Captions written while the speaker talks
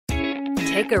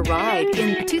Take a ride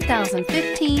in the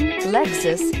 2015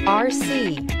 Lexus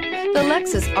RC. The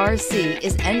Lexus RC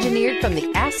is engineered from the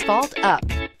asphalt up.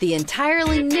 The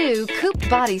entirely new coupe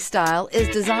body style is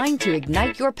designed to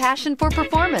ignite your passion for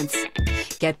performance.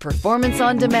 Get performance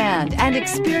on demand and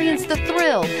experience the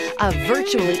thrill of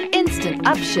virtually instant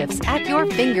upshifts at your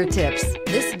fingertips.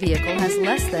 This vehicle has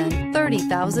less than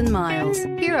 30,000 miles.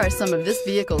 Here are some of this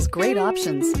vehicle's great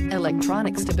options: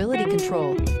 electronic stability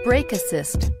control, brake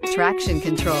assist, traction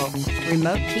control,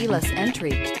 remote keyless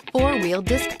entry, four-wheel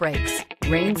disc brakes,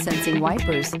 rain sensing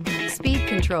wipers, speed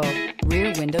control,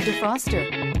 rear window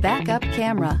defroster, backup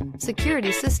camera,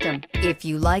 security system. If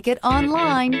you like it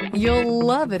online, you'll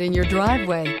love it in your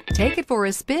driveway. Take it for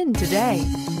a spin today.